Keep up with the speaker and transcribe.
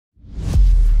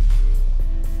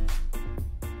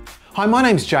Hi, my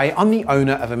name's Jay. I'm the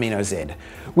owner of Amino Z.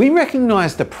 We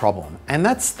recognized a problem, and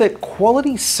that's that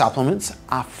quality supplements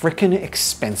are frickin'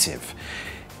 expensive.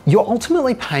 You're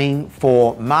ultimately paying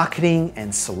for marketing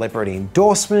and celebrity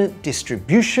endorsement,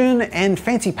 distribution, and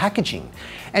fancy packaging.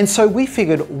 And so we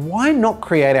figured, why not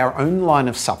create our own line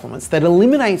of supplements that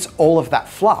eliminates all of that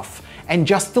fluff and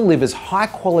just delivers high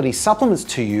quality supplements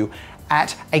to you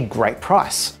at a great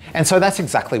price. And so that's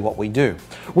exactly what we do.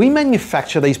 We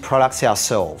manufacture these products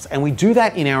ourselves, and we do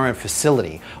that in our own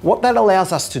facility. What that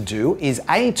allows us to do is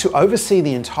to oversee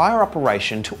the entire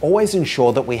operation to always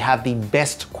ensure that we have the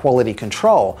best quality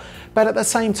control, but at the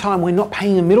same time, we're not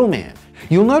paying a middleman.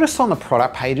 You'll notice on the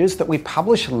product pages that we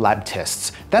publish lab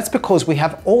tests. That's because we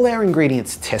have all our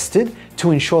ingredients tested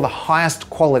to ensure the highest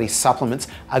quality supplements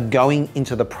are going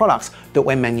into the products that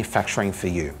we're manufacturing for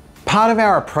you. Part of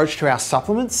our approach to our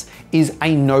supplements is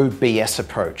a no BS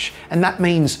approach, and that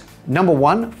means number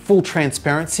one, full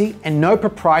transparency and no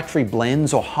proprietary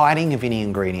blends or hiding of any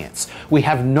ingredients. We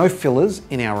have no fillers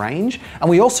in our range, and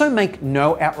we also make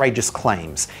no outrageous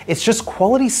claims. It's just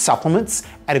quality supplements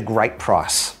at a great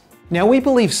price. Now, we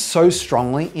believe so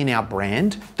strongly in our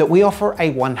brand that we offer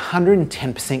a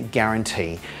 110%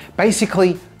 guarantee.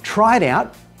 Basically, try it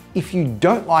out. If you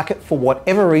don't like it for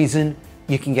whatever reason,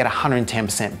 you can get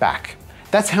 110% back.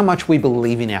 That's how much we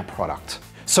believe in our product.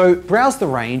 So browse the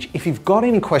range. If you've got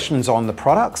any questions on the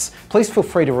products, please feel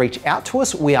free to reach out to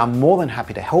us. We are more than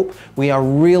happy to help. We are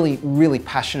really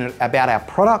passionate about our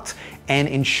product and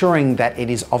ensuring that it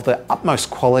is of the utmost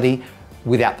quality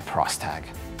without the price tag.